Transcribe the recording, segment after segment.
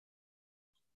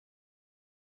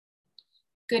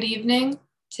Good evening.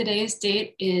 Today's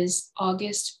date is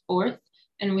August 4th,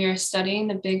 and we are studying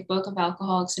the Big Book of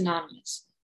Alcoholics Anonymous.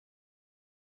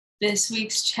 This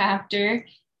week's chapter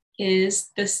is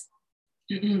the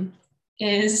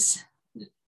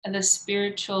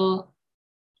spiritual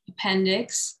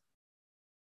appendix,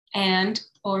 and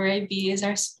Ore B is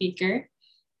our speaker.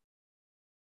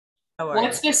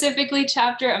 What specifically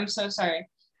chapter? I'm so sorry.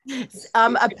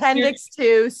 Appendix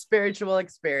 2, spiritual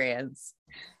experience.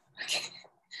 Okay.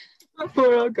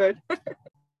 We're all good.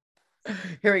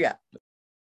 Here we go.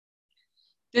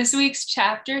 This week's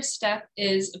chapter step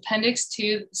is Appendix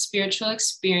 2, spiritual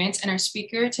experience, and our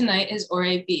speaker tonight is Ore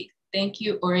B. Thank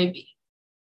you, Ore B.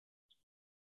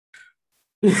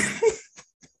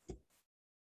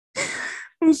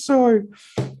 I'm sorry.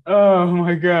 Oh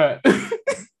my God.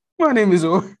 My name is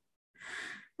Ore.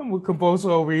 I'm a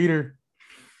compulsive reader.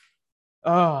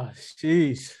 Oh,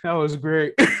 jeez. That was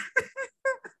great.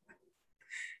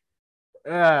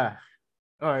 All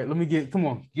right,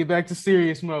 get back to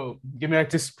serious mode.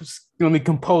 Let me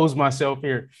compose myself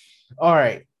here. All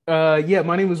right.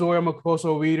 My name is Ore. I'm a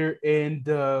compulsive reader, and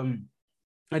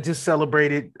I just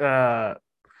celebrated 5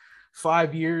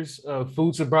 years of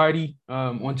food sobriety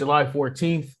on July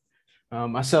 14th.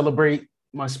 I celebrate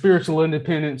my spiritual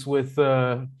independence with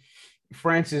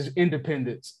France's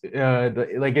independence.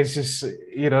 It's just,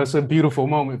 it's a beautiful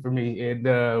moment for me.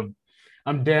 And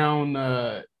I'm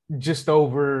down just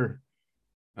over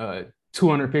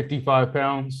 255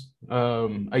 pounds.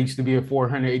 I used to be a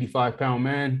 485-pound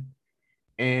man.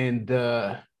 And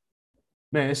man,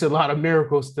 it's a lot of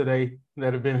miracles today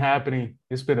that have been happening.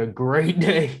 It's been a great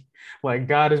day. Like,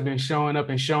 God has been showing up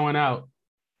and showing out.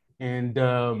 And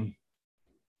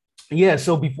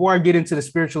so before I get into the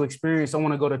spiritual experience, I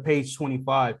want to go to page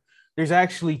 25. There's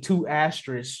actually two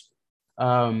asterisks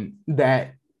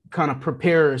that kind of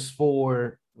prepares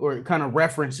for, or kind of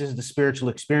references the spiritual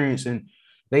experience. And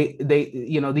they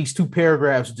these two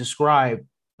paragraphs describe,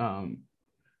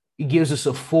 it gives us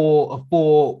a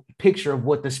full picture of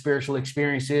what the spiritual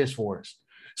experience is for us.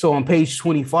 So on page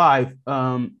 25,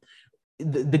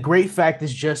 the great fact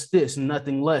is just this,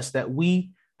 nothing less, that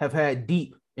we have had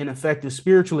deep and effective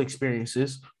spiritual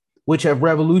experiences, which have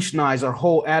revolutionized our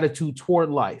whole attitude toward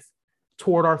life,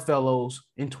 toward our fellows,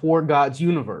 and toward God's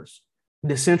universe.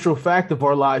 The central fact of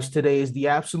our lives today is the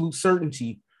absolute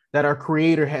certainty that our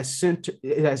Creator has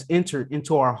entered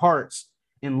into our hearts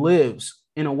and lives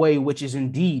in a way which is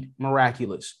indeed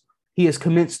miraculous. He has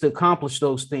commenced to accomplish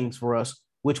those things for us,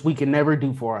 which we can never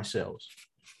do for ourselves,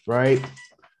 right?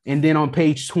 And then on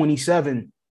page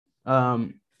 27,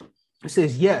 it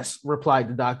says, "Yes," replied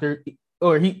the doctor.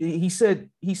 Or he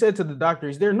said to the doctor,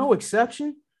 "Is there no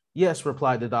exception?" "Yes,"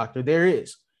 replied the doctor, "there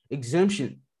is.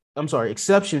 Exceptions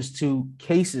to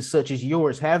cases such as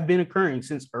yours have been occurring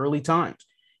since early times.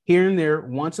 Here and there,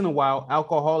 once in a while,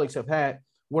 alcoholics have had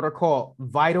what are called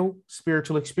vital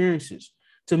spiritual experiences.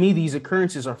 To me, these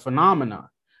occurrences are phenomena.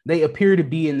 They appear to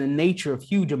be in the nature of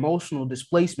huge emotional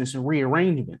displacements and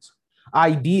rearrangements.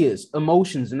 Ideas,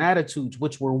 emotions, and attitudes,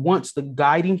 which were once the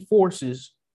guiding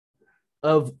forces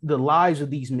of the lives of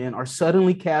these men, are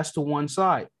suddenly cast to one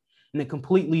side, and a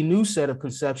completely new set of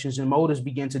conceptions and motives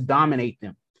begin to dominate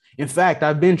them. In fact,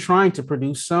 I've been trying to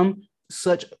produce some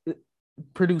such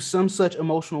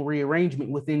emotional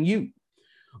rearrangement within you.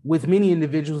 With many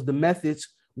individuals, the methods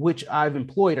which I've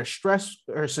employed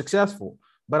are successful,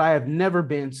 but I have never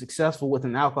been successful with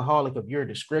an alcoholic of your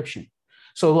description."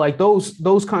 So, like, those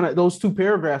two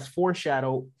paragraphs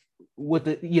foreshadow what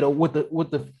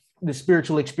the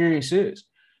spiritual experience is.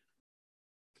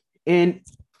 And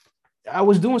I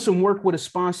was doing some work with a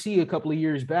sponsee a couple of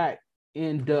years back,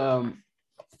 and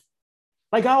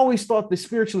I always thought the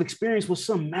spiritual experience was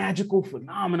some magical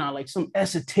phenomena, like some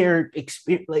esoteric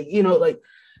experience,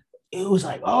 it was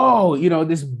like,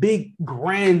 this big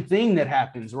grand thing that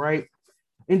happens, right?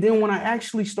 And then when I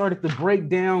actually started to break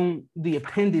down the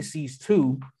appendices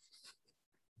too,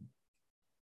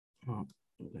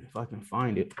 if I can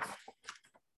find it,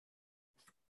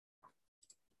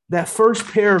 that first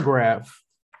paragraph,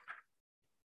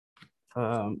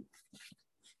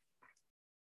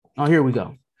 here we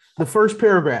go. The first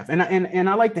paragraph, and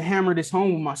I like to hammer this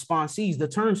home with my sponsees. The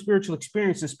term spiritual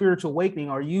experience and spiritual awakening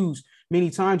are used many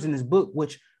times in this book,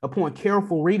 which upon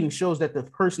careful reading shows that the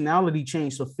personality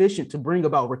change sufficient to bring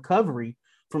about recovery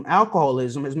from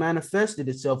alcoholism has manifested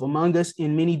itself among us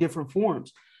in many different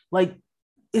forms. Like,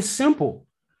 it's simple.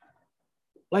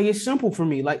 Like, it's simple for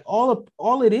me. Like,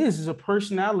 all it is a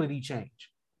personality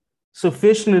change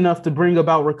sufficient enough to bring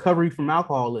about recovery from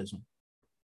alcoholism.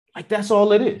 Like, that's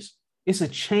all it is. It's a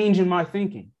change in my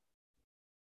thinking.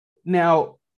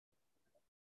 Now,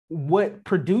 what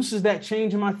produces that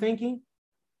change in my thinking,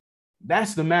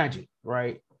 that's the magic,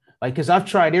 right? Like, because I've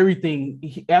tried everything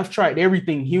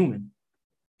human.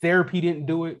 Therapy didn't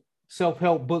do it.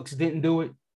 Self-help books didn't do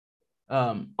it.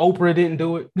 Oprah didn't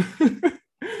do it.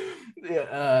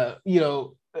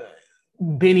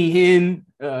 Benny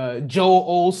Hinn,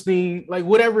 Joel Osteen, like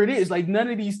whatever it is, like none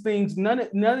of these things,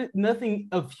 nothing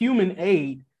of human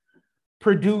aid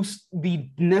produced the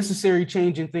necessary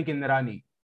change in thinking that I need.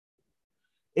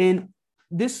 And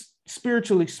this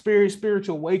spiritual experience,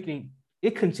 spiritual awakening,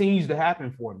 it continues to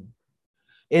happen for me.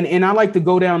 And I like to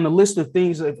go down the list of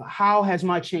things of how has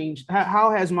my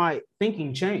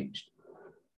thinking changed?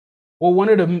 Well, one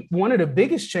of the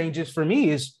biggest changes for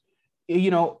me is,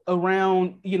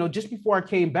 around, just before I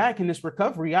came back in this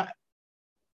recovery, I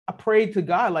prayed to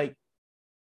God, like,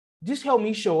 just help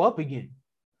me show up again.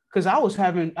 Because I was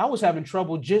having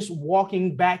trouble just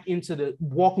walking back into the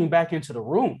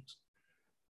rooms.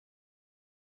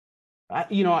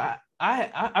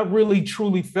 I really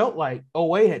truly felt like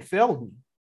OA had failed me.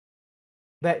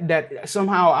 That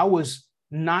somehow I was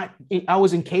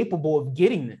incapable of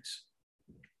getting this.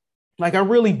 Like, I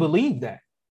really believed that.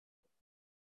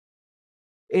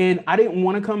 And I didn't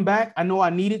want to come back. I know I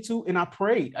needed to, and I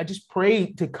prayed. I just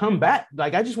prayed to come back.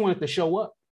 Like, I just wanted to show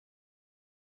up.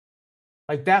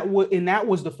 Like that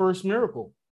was the first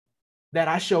miracle, that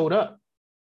I showed up.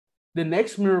 The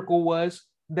next miracle was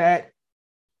that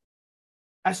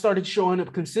I started showing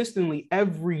up consistently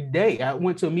every day. I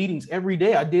went to meetings every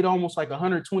day. I did almost like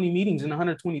 120 meetings in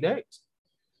 120 days.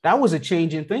 That was a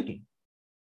change in thinking.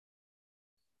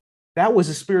 That was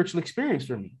a spiritual experience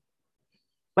for me.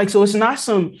 Like, so it's not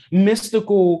some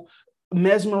mystical,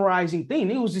 mesmerizing thing.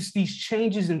 It was just these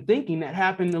changes in thinking that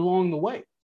happened along the way.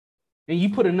 And you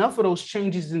put enough of those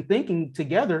changes in thinking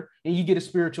together and you get a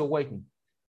spiritual awakening,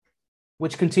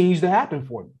 which continues to happen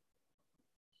for me.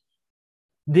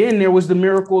 Then there was the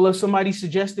miracle of somebody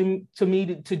suggesting to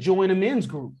me to join a men's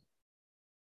group.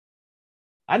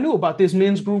 I knew about this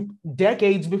men's group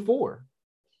decades before.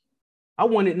 I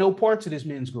wanted no parts of this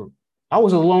men's group. I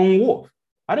was a lone wolf.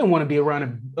 I didn't want to be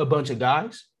around a bunch of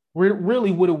guys.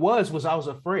 Really what it was I was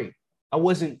afraid. I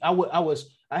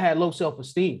had low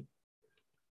self-esteem.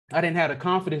 I didn't have the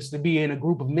confidence to be in a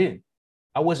group of men.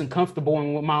 I wasn't comfortable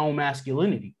with my own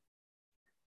masculinity.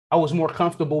 I was more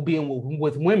comfortable being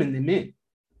with women than men.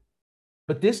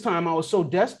 But this time I was so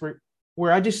desperate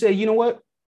where I just said, you know what?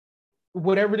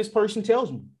 Whatever this person tells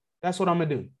me, that's what I'm going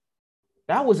to do.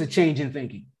 That was a change in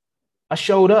thinking. I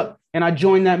showed up and I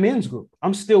joined that men's group.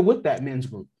 I'm still with that men's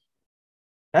group.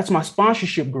 That's my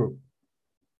sponsorship group.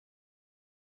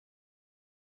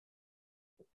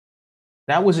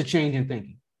 That was a change in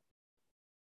thinking.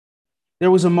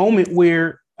 There was a moment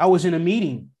where I was in a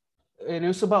meeting, and it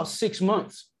was about 6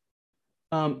 months.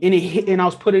 And I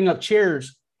was putting up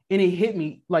chairs, and it hit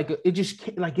me like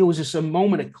it was just a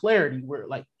moment of clarity where,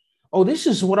 like, oh, this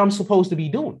is what I'm supposed to be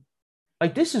doing.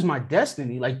 Like, this is my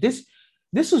destiny. Like, this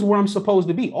is where I'm supposed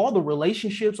to be. All the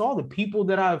relationships, all the people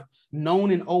that I've known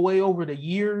in OA over the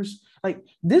years, like,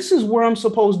 this is where I'm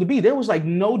supposed to be. There was like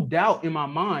no doubt in my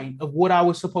mind of what I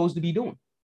was supposed to be doing.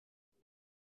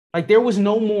 Like, there was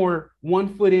no more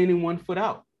 1 foot in and 1 foot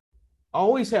out. I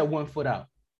always had 1 foot out.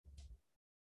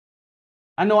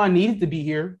 I know I needed to be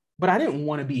here, but I didn't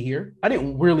want to be here. I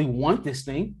didn't really want this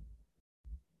thing.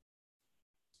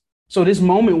 So this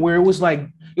moment where it was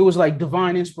like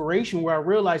divine inspiration, where I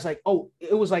realized, like, oh,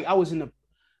 it was like I was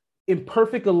in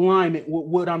perfect alignment with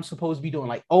what I'm supposed to be doing.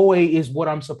 Like, OA is what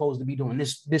I'm supposed to be doing.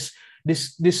 This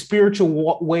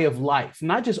spiritual way of life,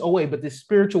 not just OA, but this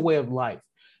spiritual way of life.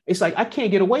 It's like, I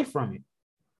can't get away from it.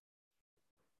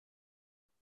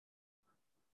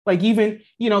 Like, even,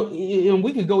 and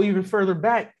we could go even further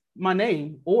back. My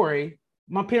name, Ore,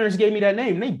 my parents gave me that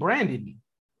name. They branded me.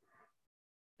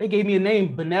 They gave me a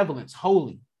name, Benevolence,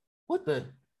 Holy. What the?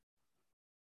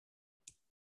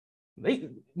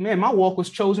 My walk was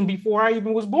chosen before I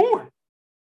even was born.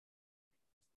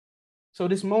 So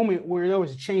this moment where there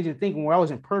was a change in thinking, where I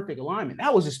was in perfect alignment,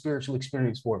 that was a spiritual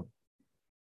experience for me.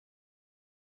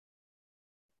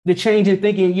 The change in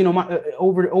thinking,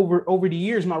 over the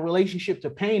years, my relationship to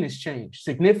pain has changed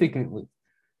significantly.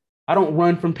 I don't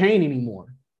run from pain anymore.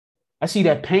 I see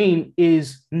that pain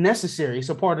is necessary. It's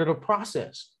a part of the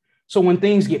process. So when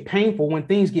things get painful, when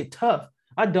things get tough,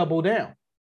 I double down.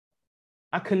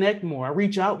 I connect more. I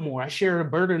reach out more. I share the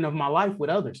burden of my life with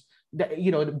others.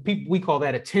 We call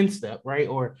that a 10 step, right?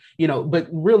 Or, but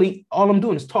really all I'm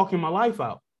doing is talking my life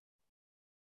out.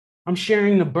 I'm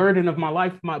sharing the burden of my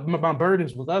life, my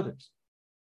burdens with others.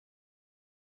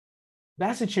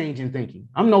 That's a change in thinking.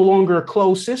 I'm no longer a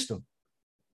closed system.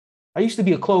 I used to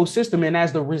be a closed system. And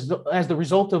as the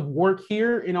result of work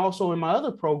here and also in my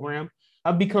other program,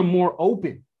 I've become more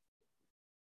open.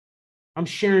 I'm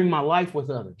sharing my life with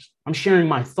others. I'm sharing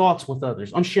my thoughts with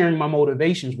others. I'm sharing my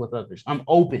motivations with others. I'm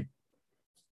open.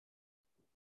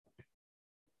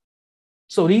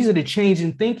 So these are the changes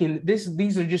in thinking.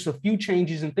 These are just a few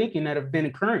changes in thinking that have been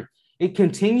occurring. It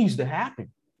continues to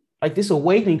happen. Like this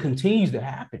awakening continues to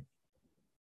happen.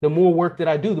 The more work that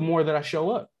I do, the more that I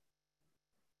show up.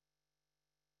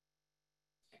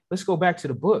 Let's go back to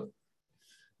the book.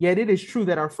 Yet it is true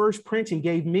that our first printing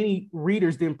gave many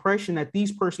readers the impression that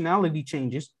these personality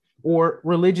changes or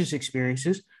religious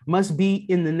experiences must be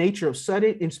in the nature of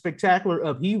sudden and spectacular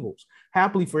upheavals.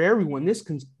 Happily for everyone,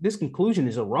 this conclusion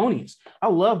is erroneous. I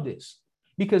love this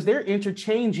because they're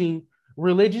interchanging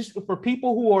religious for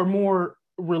people who are more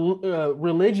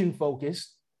religion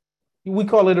focused. We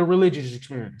call it a religious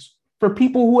experience. For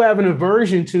people who have an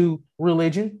aversion to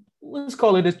religion, let's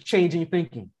call it a changing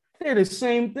thinking. They're the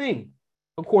same thing,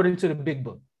 according to the big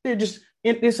book. They're just,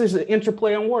 this is an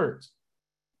interplay on words.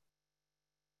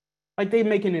 Like they're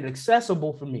making it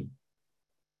accessible for me.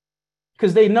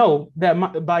 Because they know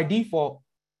that by default,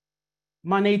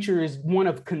 my nature is one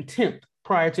of contempt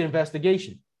prior to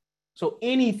investigation. So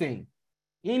anything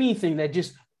that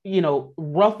just,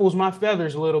 ruffles my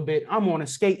feathers a little bit, I'm on a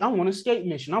skate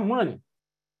mission. I'm running.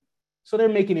 So they're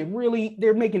making it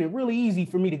really easy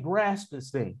for me to grasp this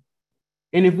thing.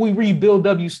 And if we read Bill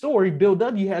W.'s story, Bill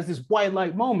W. has this white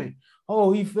light moment.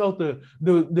 Oh, he felt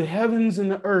the heavens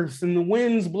and the earth and the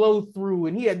winds blow through.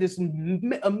 And he had this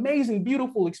amazing,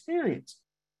 beautiful experience.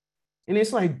 And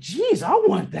it's like, geez, I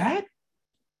want that.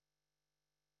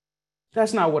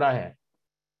 That's not what I had.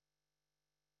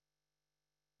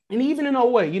 And even in a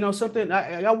way, something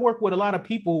I work with a lot of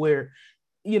people where,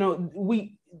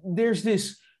 there's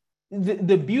this,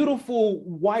 the beautiful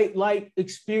white light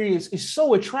experience is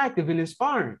so attractive and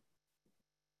inspiring.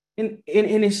 And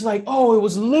it's like, oh, it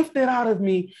was lifted out of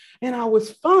me and I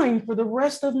was fine for the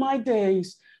rest of my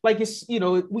days. Like it's,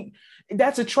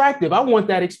 that's attractive. I want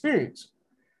that experience.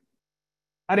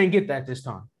 I didn't get that this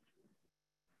time.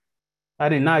 I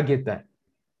did not get that.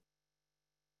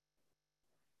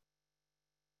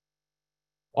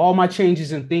 All my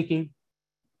changes in thinking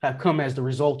have come as the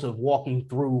result of walking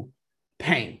through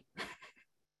pain.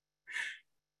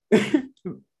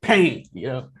 Pain,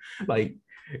 like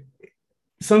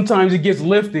sometimes it gets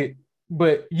lifted,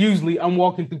 but usually I'm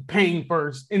walking through pain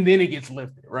first and then it gets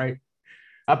lifted, right?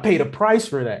 I paid a price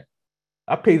for that.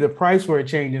 I paid the price for a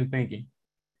change in thinking.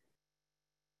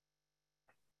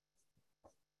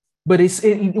 But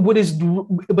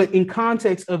but in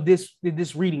context of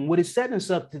this reading, what is setting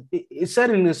us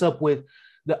up with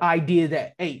the idea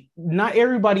that, hey, not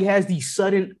everybody has these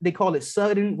they call it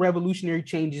sudden revolutionary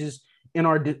changes in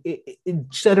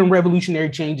sudden revolutionary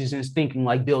changes in his thinking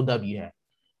like Bill W. had.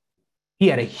 He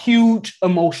had a huge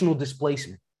emotional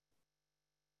displacement.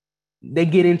 They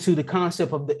get into the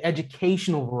concept of the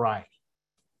educational variety.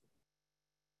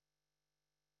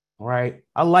 All right.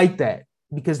 I like that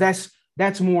because that's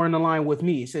more in line with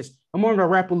me. It says, among our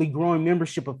rapidly growing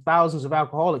membership of thousands of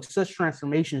alcoholics, such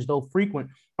transformations, though frequent,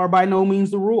 are by no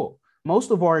means the rule.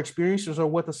 Most of our experiences are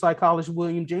what the psychologist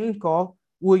William James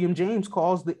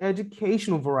calls the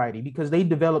educational variety because they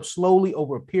develop slowly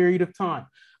over a period of time.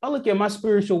 I look at my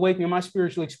spiritual awakening, my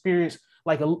spiritual experience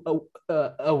like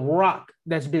a rock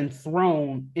that's been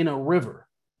thrown in a river.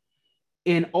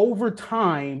 And over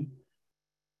time,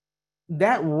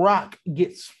 that rock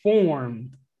gets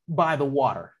formed by the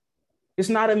water. It's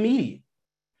not immediate.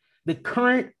 The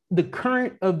current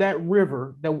of that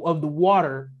river, of the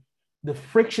water, the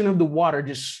friction of the water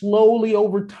just slowly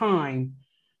over time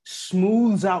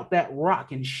smooths out that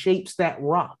rock and shapes that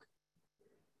rock.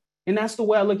 And that's the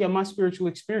way I look at my spiritual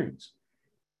experience.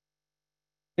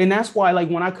 And that's why, like,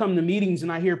 when I come to meetings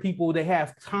and I hear people that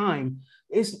have time,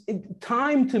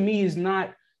 time to me is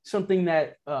not something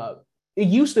that it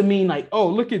used to mean like, oh,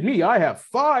 look at me, I have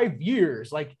 5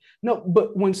 years. Like, no,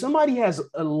 but when somebody has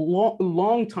a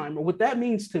long time, what that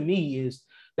means to me is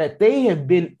that they have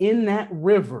been in that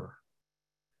river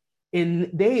and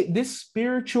this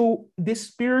spiritual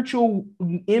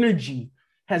energy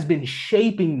has been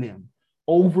shaping them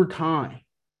over time.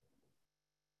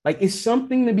 Like, it's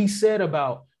something to be said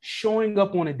about showing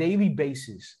up on a daily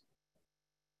basis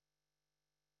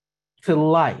to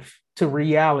life, to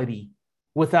reality,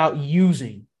 without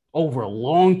using over a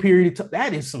long period of time.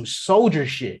 That is some soldier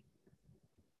shit.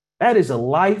 That is a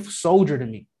life soldier to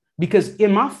me. Because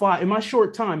in my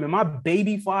short time, in my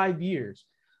baby 5 years,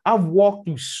 I've walked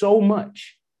through so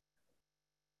much.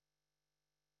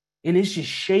 And it's just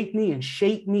shaped me and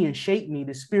shaped me and shaped me,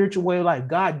 the spiritual way of life,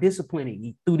 God disciplining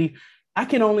me through I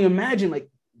can only imagine, like,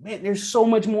 man, there's so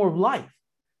much more of life.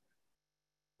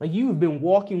 Like, you've been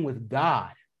walking with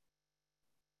God.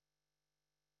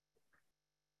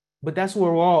 But that's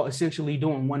what we're all essentially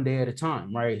doing one day at a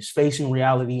time, right? It's facing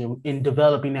reality and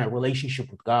developing that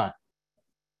relationship with God.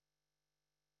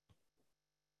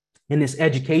 In this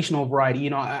educational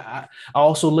variety, I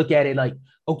also look at it like,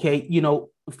 okay,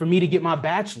 for me to get my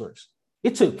bachelor's,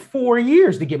 it took 4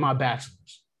 years to get my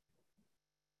bachelor's.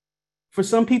 For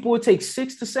some people, it takes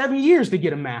 6 to 7 years to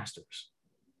get a master's.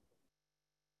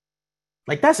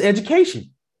 Like, that's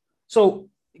education. So,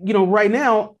 right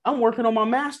now I'm working on my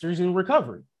master's in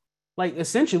recovery, like,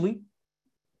 essentially.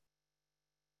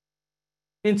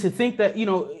 And to think that,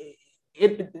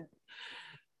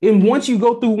 and once you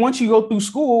go through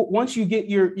school, once you get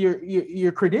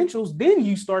your credentials, then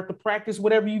you start to practice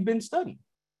whatever you've been studying.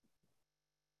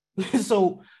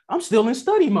 So I'm still in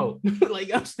study mode. Like,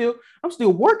 I'm still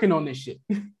working on this shit.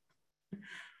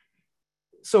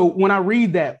 So when I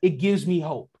read that, it gives me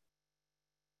hope.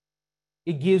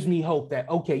 It gives me hope that,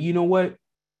 okay, you know what?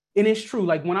 And it's true.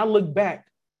 Like, when I look back,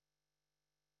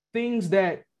 things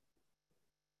that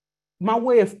my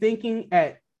way of thinking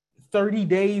at 30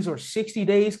 days or 60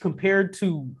 days compared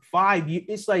to 5 years,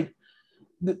 it's like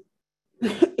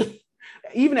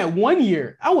even at 1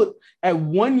 year, at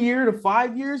 1 year to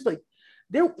 5 years, like,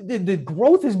 the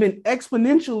growth has been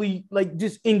exponentially, like,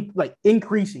 just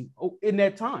increasing in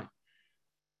that time.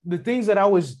 The things that I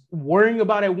was worrying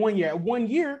about at 1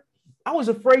 year, I was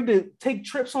afraid to take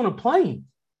trips on a plane.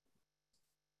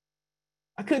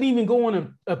 I couldn't even go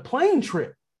on a plane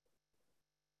trip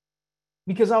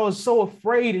because I was so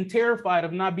afraid and terrified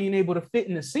of not being able to fit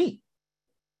in the seat.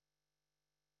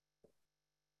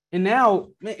 And now,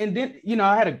 and then,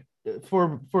 I had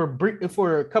for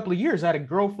a couple of years, I had a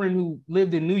girlfriend who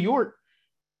lived in New York,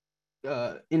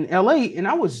 in LA, and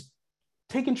I was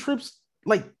taking trips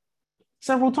like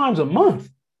several times a month.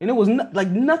 And it was like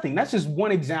nothing. That's just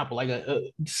one example, like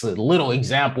just a little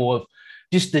example of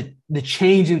just the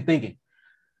change in thinking.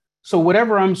 So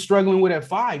whatever I'm struggling with at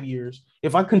 5 years,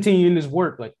 if I continue in this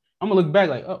work, like, I'm gonna look back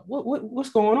like, oh,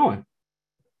 what's going on?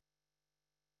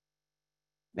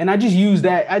 And I just use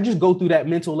that. I just go through that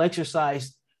mental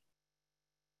exercise.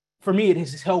 For me, it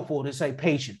is helpful to say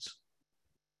patience.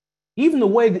 Even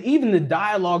the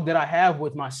dialogue that I have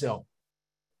with myself,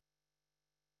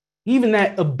 even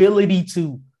that ability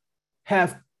to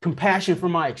have compassion for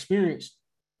my experience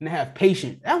and have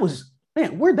patience. That was,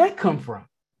 man, where'd that come from?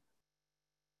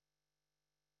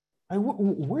 Like,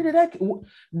 where did that,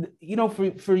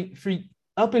 for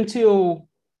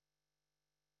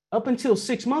up until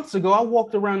 6 months ago, I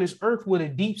walked around this earth with a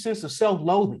deep sense of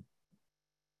self-loathing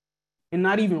and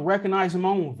not even recognizing my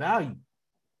own value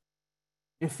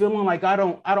and feeling like I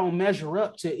don't measure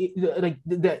up to it, like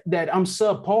that I'm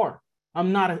subpar.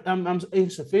 I'm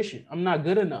insufficient. I'm not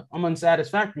good enough. I'm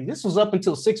unsatisfactory. This was up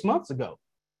until 6 months ago.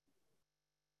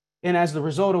 And as the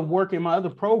result of working my other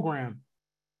program,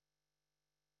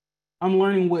 I'm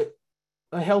learning what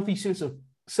a healthy sense of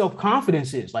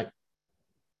self-confidence is. Like,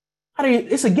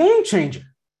 it's a game changer.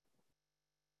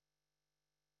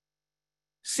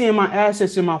 Seeing my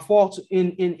assets and my faults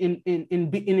in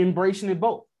embracing it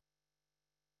both.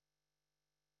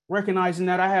 Recognizing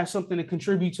that I have something to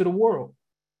contribute to the world.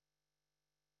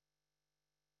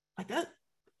 Like that,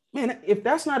 man, if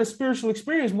that's not a spiritual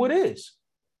experience, what is?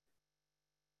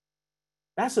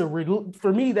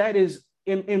 For me, that is,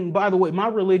 and by the way, my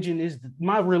religion is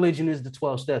the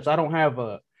 12 steps. I don't have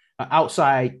a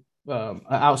outside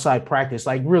practice.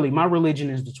 Like, really, my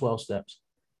religion is the 12 steps.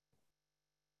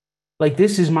 Like,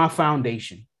 this is my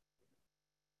foundation.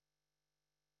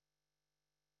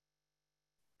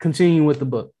 Continuing with the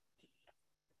book.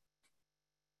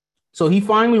 So he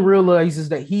finally realizes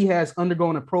that he has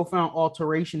undergone a profound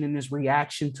alteration in his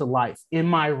reaction to life. In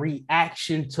my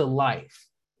reaction to life,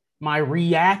 my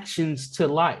reactions to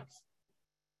life.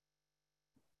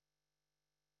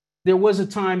 There was a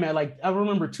time I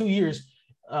remember 2 years.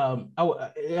 I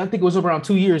think it was around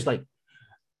 2 years. Like,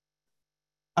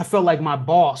 I felt like my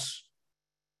boss,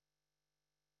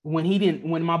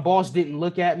 when my boss didn't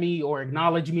look at me or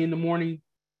acknowledge me in the morning,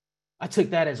 I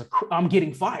took that as I'm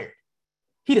getting fired.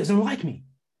 He doesn't like me.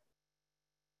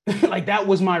 Like, that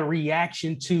was my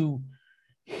reaction to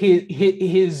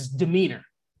his demeanor.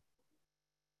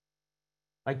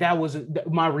 Like, that was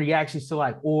my reactions to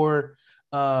life. Or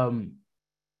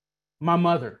my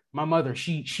mother,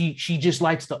 she just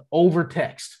likes to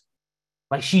overtext.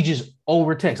 Like, she just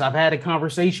overtext. I've had a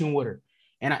conversation with her,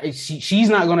 and she's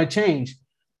not going to change.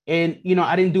 And,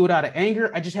 I didn't do it out of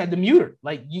anger. I just had to mute her.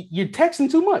 Like, you're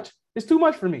texting too much. It's too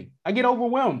much for me. I get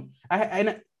overwhelmed.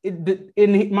 And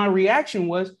my reaction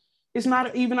was, it's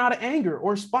not even out of anger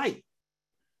or spite.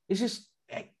 It's just,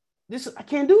 hey, I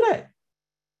can't do that.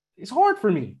 It's hard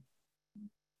for me.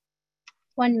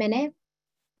 1 minute.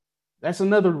 That's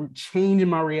another change in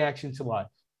my reaction to life.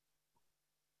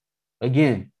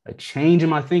 Again, a change in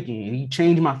my thinking. And you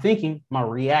change my thinking, my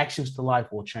reactions to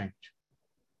life will change.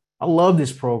 I love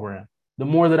this program. The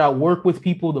more that I work with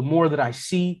people, the more that I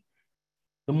see,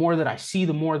 the more that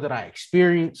I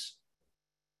experience.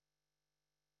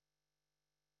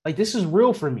 Like, this is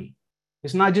real for me.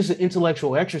 It's not just an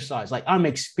intellectual exercise. Like, I'm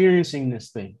experiencing this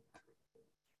thing.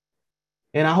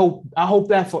 And I hope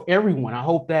that for everyone. I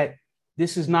hope that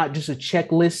this is not just a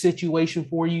checklist situation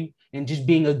for you and just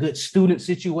being a good student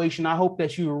situation. I hope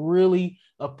that you're really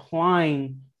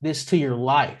applying this to your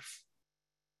life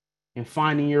and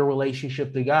finding your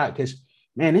relationship to God. Because,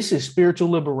 man, this is spiritual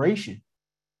liberation.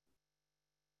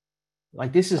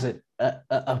 Like, this is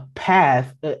a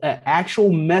path, an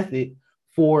actual method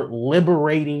for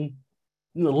liberating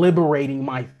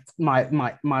my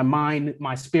mind,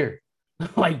 my spirit.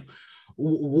 Like,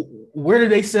 where do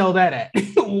they sell that at?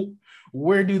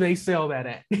 Where do they sell that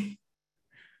at?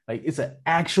 Like, it's an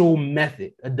actual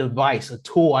method, a device, a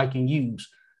tool I can use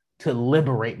to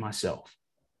liberate myself.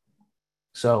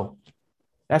 So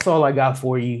that's all I got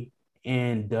for you.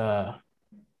 And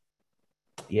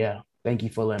yeah, thank you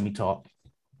for letting me talk.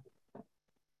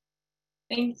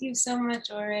 Thank you so much,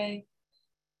 Ore.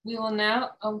 We will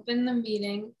now open the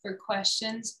meeting for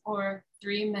questions or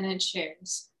 3-minute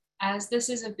shares. As this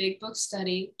is a big book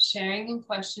study, sharing and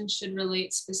questions should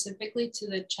relate specifically to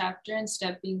the chapter and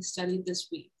step being studied this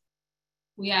week.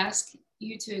 We ask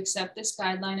you to accept this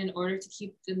guideline in order to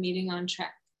keep the meeting on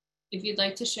track. If you'd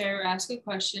like to share or ask a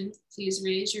question, please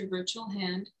raise your virtual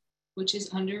hand, which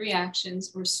is under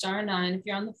reactions, or *9 if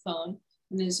you're on the phone,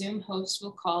 and the Zoom host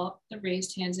will call the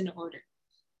raised hands in order.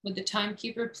 Would the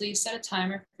timekeeper please set a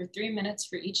timer for 3 minutes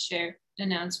for each share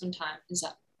and announce when time is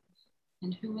up?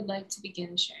 And who would like to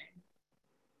begin sharing?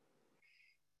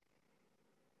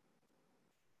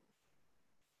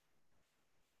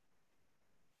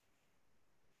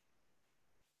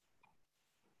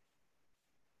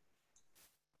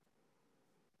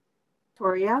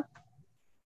 Victoria.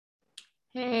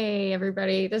 Hey,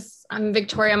 everybody. I'm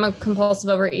Victoria. I'm a compulsive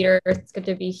overeater. It's good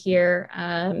to be here.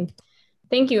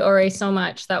 Thank you, Ore, so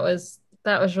much. That was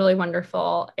really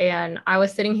wonderful. And I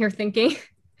was sitting here thinking,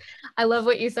 I love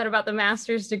what you said about the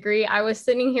master's degree. I was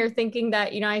sitting here thinking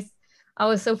that, I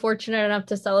was so fortunate enough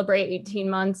to celebrate 18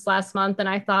 months last month. And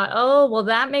I thought, oh, well,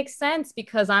 that makes sense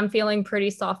because I'm feeling pretty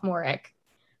sophomoric.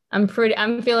 I'm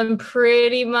feeling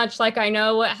pretty much like I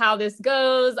know how this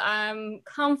goes. I'm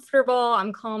comfortable.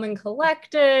 I'm calm and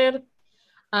collected.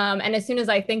 And as soon as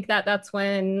I think that, that's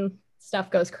when stuff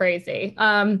goes crazy.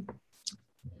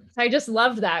 So I just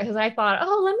loved that because I thought,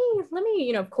 oh, let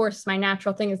me, of course, my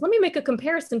natural thing is let me make a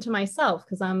comparison to myself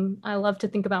because I love to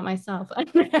think about myself.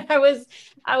 I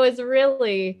was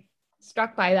really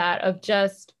struck by that of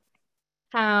just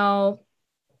how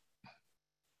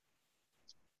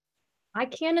I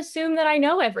can't assume that I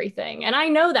know everything. And I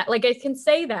know that, like, I can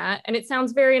say that and it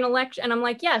sounds very intellectual. And I'm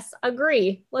like, yes,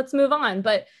 agree. Let's move on.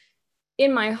 But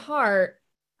in my heart,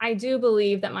 I do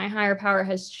believe that my higher power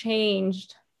has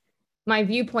changed my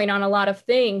viewpoint on a lot of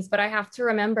things, but I have to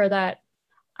remember that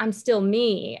I'm still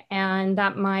me and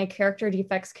that my character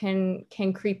defects can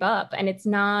creep up. And it's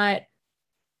not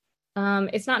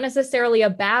necessarily a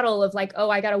battle of like, oh,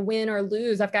 I got to win or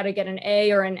lose. I've got to get an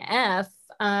A or an F.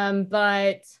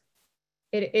 But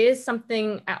it is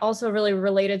something also really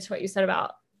related to what you said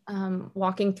about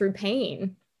walking through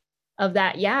pain of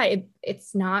that. Yeah,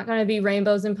 it's not going to be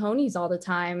rainbows and ponies all the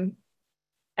time.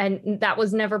 And that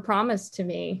was never promised to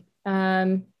me.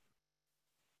 And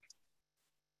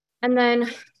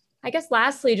then I guess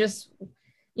lastly, just,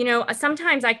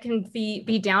 sometimes I can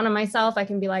be down on myself. I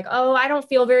can be like, oh, I don't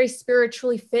feel very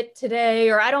spiritually fit today,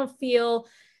 or I don't feel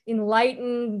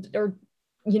enlightened or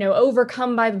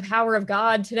overcome by the power of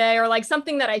God today, or like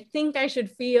something that I think I should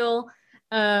feel.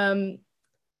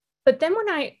 But then when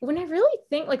I really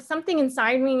think, like, something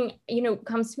inside me,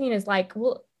 comes to me and is like,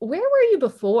 well, where were you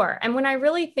before? And when I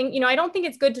really think, I don't think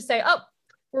it's good to say, oh,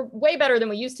 we're way better than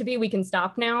we used to be, we can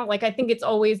stop now. Like, I think it's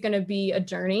always going to be a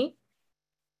journey,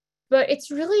 but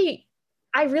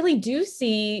I really do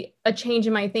see a change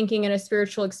in my thinking and a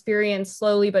spiritual experience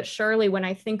slowly but surely when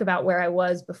I think about where I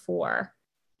was before.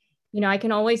 I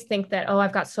can always think that, oh,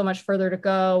 I've got so much further to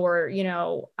go, or,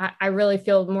 I really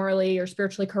feel morally or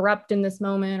spiritually corrupt in this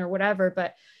moment or whatever.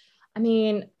 But I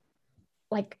mean,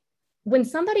 like, when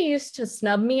somebody used to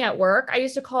snub me at work, I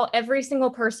used to call every single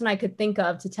person I could think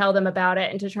of to tell them about it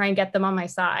and to try and get them on my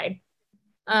side.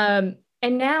 And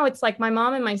now it's like my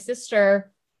mom and my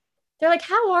sister, they're like,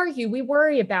 how are you? We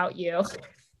worry about you.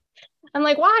 I'm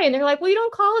like, why? And they're like, well, you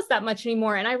don't call us that much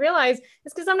anymore. And I realize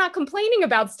it's because I'm not complaining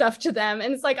about stuff to them.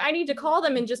 And it's like, I need to call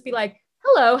them and just be like,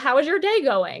 hello, how is your day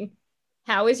going?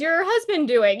 How is your husband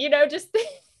doing? You know, just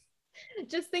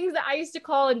things that I used to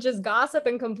call and just gossip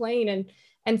and complain.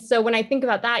 And so when I think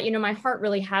about that, you know, my heart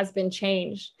really has been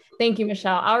changed. Thank you,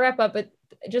 Michelle. I'll wrap up, but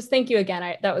just thank you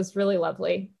again. That was really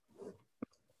lovely.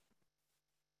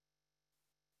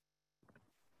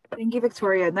 Thank you,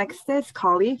 Victoria. Next is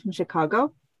Collie from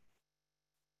Chicago.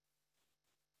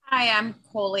 Hi, I'm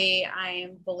Coley.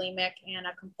 I'm bulimic and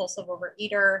a compulsive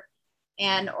overeater.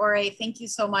 And Ore, thank you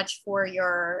so much for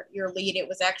your lead. It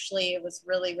was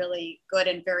really, really good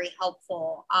and very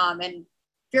helpful, and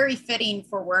very fitting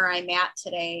for where I'm at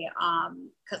today,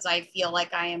 because I feel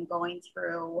like I am going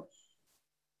through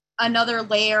another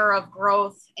layer of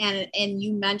growth. And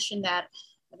you mentioned that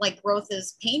like growth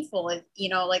is painful. You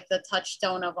know, like the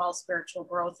touchstone of all spiritual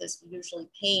growth is usually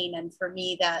pain. And for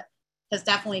me, that has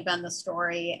definitely been the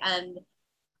story. And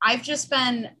I've just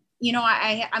been, you know,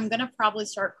 I'm going to probably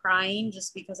start crying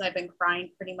just because I've been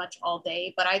crying pretty much all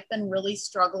day, but I've been really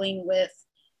struggling with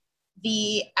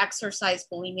the exercise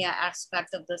bulimia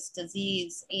aspect of this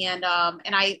disease. And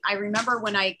I remember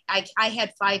when I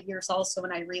had 5 years also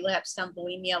when I relapsed on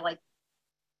bulimia, like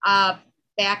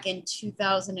back in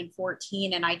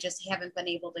 2014, and I just haven't been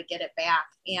able to get it back.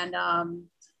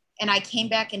 And I came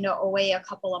back into OA a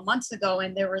couple of months ago,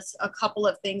 and there was a couple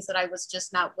of things that I was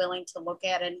just not willing to look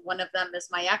at. And one of them is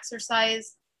my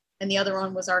exercise, and the other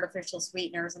one was artificial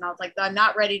sweeteners. And I was like, I'm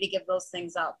not ready to give those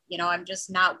things up. You know, I'm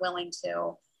just not willing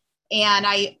to. And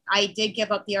I did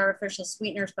give up the artificial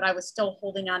sweeteners, but I was still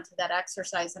holding on to that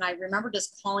exercise. And I remember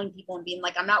just calling people and being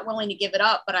like, I'm not willing to give it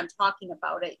up, but I'm talking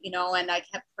about it, you know, and I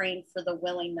kept praying for the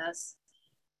willingness.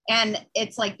 And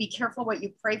it's like, be careful what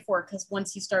you pray for, because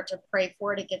once you start to pray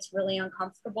for it, it gets really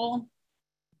uncomfortable.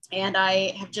 And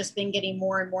I have just been getting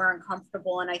more and more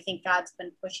uncomfortable. And I think God's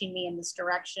been pushing me in this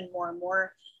direction more and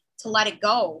more to let it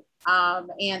go,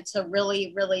 and to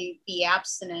really, really be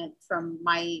abstinent from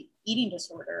my eating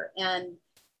disorder. And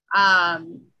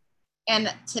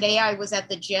today I was at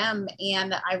the gym,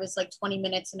 and I was like 20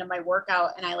 minutes into my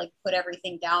workout, and I like put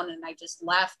everything down and I just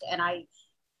left, and I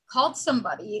called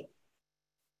somebody.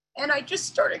 And I just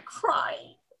started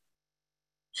crying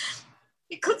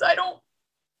because I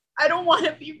don't want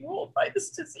to be ruled by this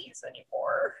disease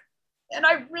anymore. And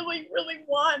I really, really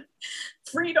want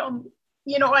freedom.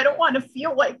 You know, I don't want to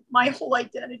feel like my whole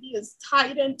identity is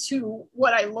tied into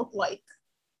what I look like.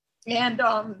 And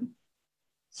I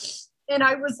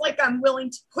was like, I'm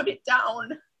willing to put it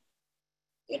down,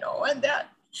 you know, and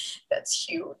that's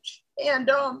huge. And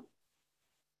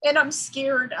I'm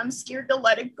scared to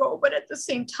let it go. But at the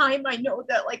same time, I know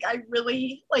that like, I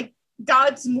really like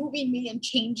God's moving me and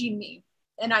changing me.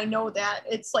 And I know that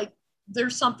it's like,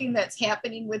 there's something that's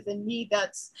happening within me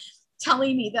that's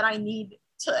telling me that I need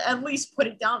to at least put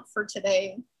it down for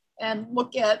today and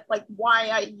look at like why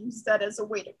I use that as a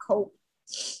way to cope.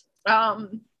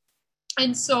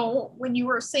 And so when you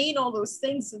were saying all those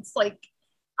things, it's like,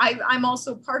 I'm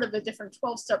also part of a different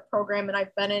 12-step program, and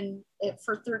I've been in it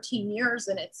for 13 years.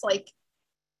 And it's like,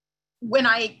 when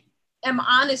I am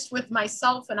honest with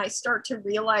myself and I start to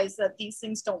realize that these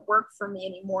things don't work for me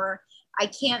anymore, I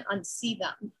can't unsee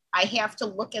them. I have to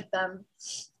look at them.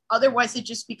 Otherwise, it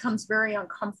just becomes very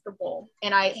uncomfortable,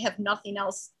 and I have nothing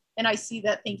else. And I see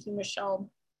that. Thank you, Michelle.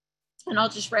 And I'll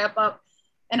just wrap up.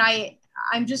 And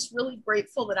I'm just really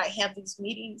grateful that I have these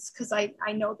meetings, because I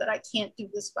know that I can't do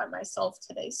this by myself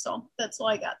today. So that's all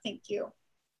I got. Thank you.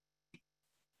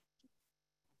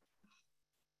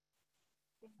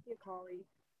 Thank you, Collie.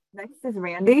 Next is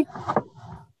Randy.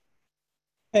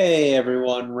 Hey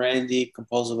everyone, Randy,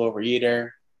 compulsive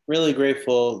overeater. Really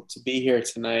grateful to be here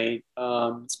tonight.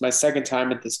 It's my second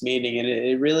time at this meeting, and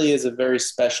it really is a very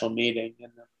special meeting.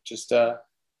 And I'm just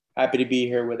happy to be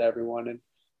here with everyone. And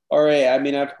all right, I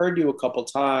mean, I've heard you a couple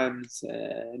times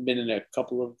and been in a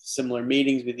couple of similar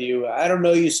meetings with you. I don't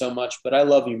know you so much, but I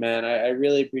love you, man. I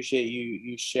really appreciate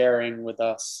you sharing with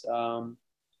us.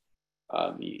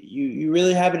 You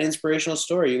really have an inspirational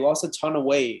story. You lost a ton of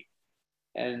weight.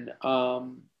 And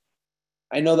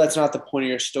I know that's not the point of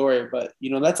your story, but, you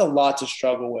know, that's a lot to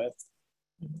struggle with.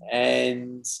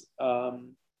 And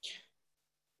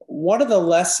one of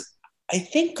the I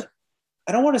think,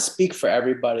 I don't want to speak for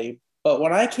everybody, but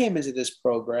when I came into this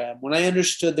program, when I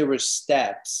understood there were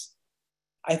steps,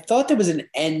 I thought there was an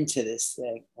end to this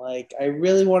thing. Like, I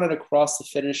really wanted to cross the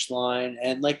finish line.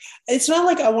 And like, it's not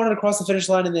like I wanted to cross the finish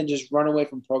line and then just run away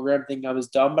from program thinking I was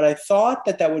done, but I thought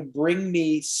that that would bring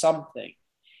me something.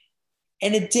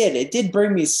 And it did. It did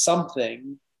bring me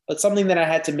something, but something that I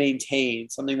had to maintain,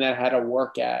 something that I had to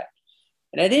work at.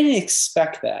 And I didn't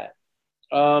expect that.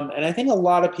 And I think a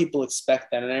lot of people expect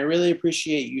that. And I really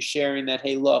appreciate you sharing that.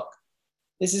 Hey, look,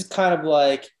 this is kind of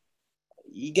like,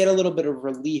 you get a little bit of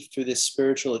relief through this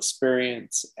spiritual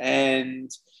experience,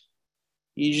 and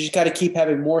you just got to keep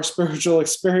having more spiritual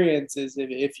experiences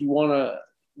if you want to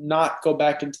not go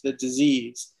back into the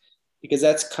disease, because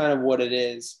that's kind of what it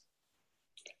is.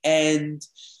 And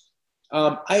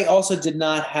I also did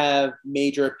not have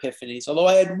major epiphanies, although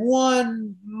I had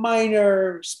one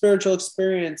minor spiritual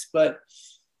experience, but,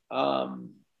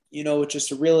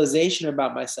 just a realization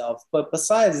about myself. But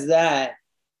besides that,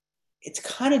 it's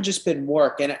kind of just been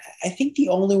work. And I think the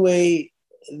only way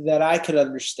that I could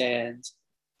understand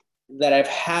that I've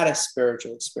had a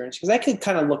spiritual experience, because I could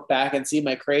kind of look back and see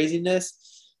my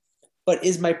craziness, but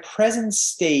is my present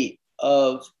state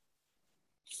of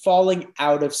falling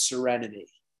out of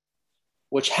serenity,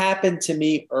 which happened to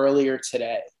me earlier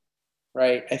today,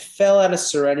 right? I fell out of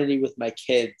serenity with my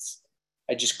kids.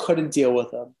 I just couldn't deal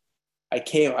with them.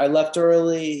 I left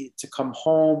early to come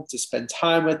home to spend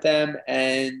time with them,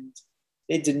 and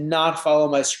they did not follow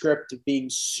my script of being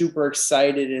super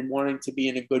excited and wanting to be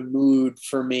in a good mood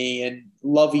for me and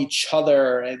love each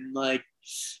other and like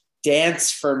dance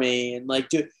for me and like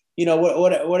do,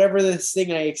 whatever this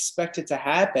thing I expected to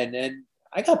happen. And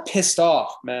I got pissed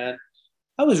off, man.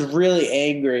 I was really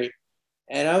angry.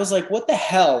 And I was like, what the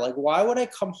hell? Like, why would I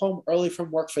come home early from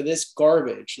work for this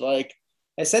garbage? Like,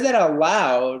 I said that out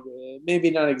loud, maybe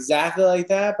not exactly like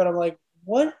that, but I'm like,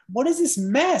 what is this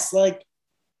mess? Like,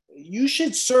 you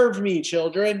should serve me,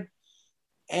 children.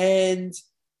 And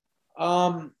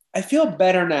I feel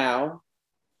better now.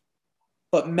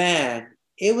 But man,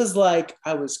 it was like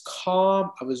I was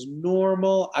calm. I was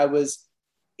normal. I was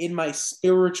in my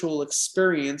spiritual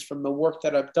experience from the work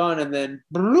that I've done. And then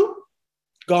bloop,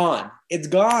 gone. It's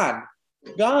gone.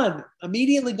 Gone.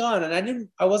 Immediately gone. And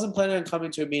I wasn't planning on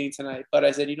coming to a meeting tonight. But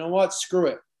I said, you know what? Screw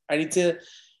it.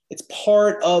 It's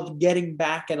part of getting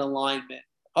back in alignment.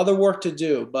 Other work to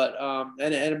do, but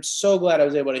and I'm so glad I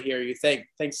was able to hear you.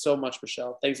 Thanks so much,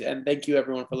 Michelle. Thanks, and thank you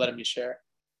everyone for letting me share.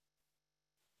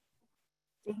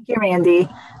 Thank you, Randy.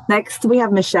 Next, we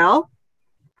have Michelle.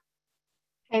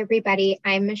 Hi, everybody.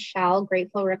 I'm Michelle,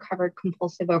 grateful, recovered,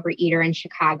 compulsive overeater in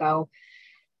Chicago.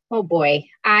 Oh boy,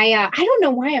 I don't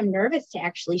know why I'm nervous to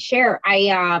actually share.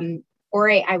 I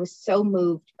was so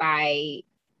moved by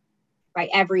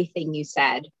everything you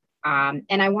said.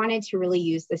 And I wanted to really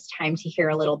use this time to hear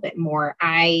a little bit more.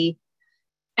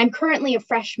 I'm currently a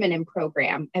freshman in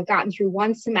program. I've gotten through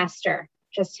one semester,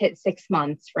 just hit 6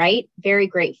 months, right? Very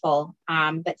grateful.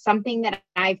 But something that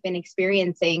I've been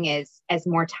experiencing is as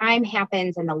more time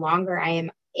happens and the longer I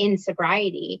am in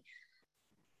sobriety,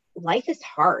 life is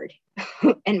hard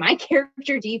and my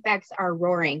character defects are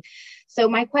roaring. So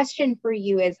my question for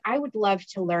you is, I would love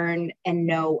to learn and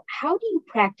know, how do you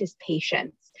practice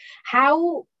patience?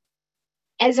 How,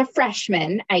 as a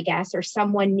freshman, I guess, or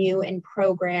someone new in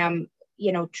program,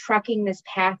 trucking this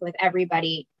path with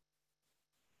everybody,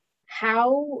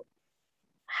 how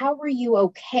were you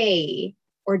okay,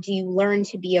 or do you learn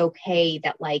to be okay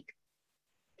that like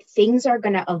things are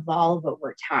going to evolve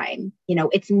over time?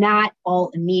 It's not all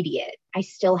immediate. I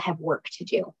still have work to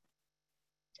do.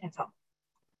 That's all.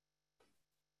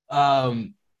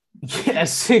 At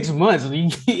 6 months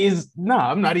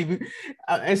I'm not even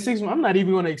at 6 months. I'm not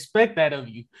even going to expect that of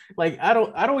you. Like, I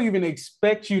don't even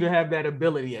expect you to have that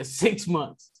ability at 6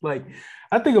 months. Like,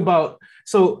 I think about,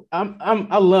 so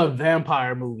I love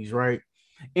vampire movies, right?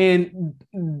 And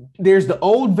there's the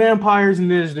old vampires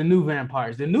and there's the new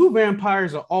vampires. The new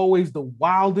vampires are always the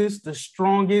wildest, the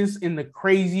strongest, and the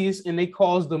craziest, and they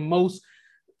cause the most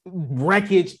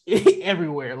wreckage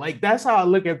everywhere. Like, that's how I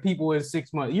look at people in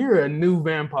 6 months. You're a new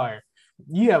vampire.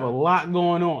 You have a lot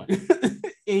going on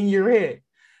in your head.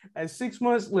 At 6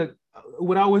 months, look,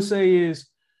 what I would say is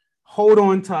hold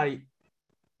on tight,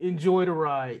 enjoy the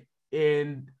ride.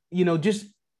 And, just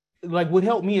like what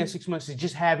helped me at 6 months is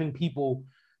just having people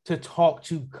to talk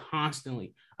to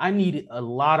constantly. I needed a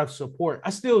lot of support. I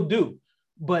still do.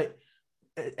 But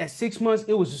at 6 months,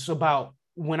 it was just about,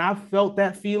 when I felt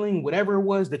that feeling, whatever it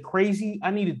was, the crazy,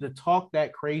 I needed to talk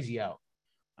that crazy out.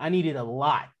 I needed a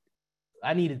lot.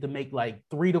 I needed to make like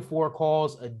 3 to 4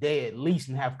 calls a day at least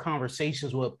and have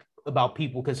conversations about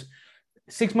people, because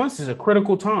 6 months is a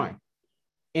critical time.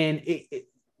 And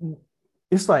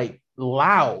it's like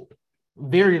loud,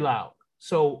 very loud.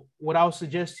 So what I'll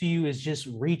suggest to you is just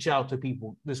reach out to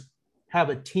people. Just have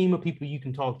a team of people you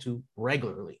can talk to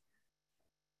regularly.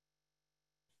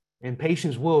 And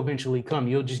patience will eventually come.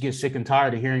 You'll just get sick and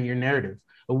tired of hearing your narrative.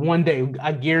 But one day,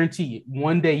 I guarantee you,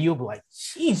 one day you'll be like,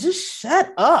 Jesus,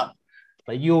 shut up.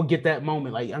 Like you'll get that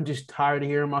moment. Like, I'm just tired of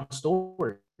hearing my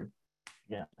story.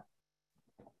 Yeah.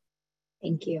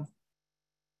 Thank you.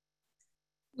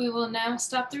 We will now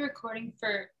stop the recording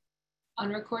for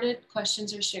unrecorded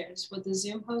questions or shares. Would the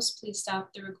Zoom host please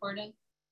stop the recording?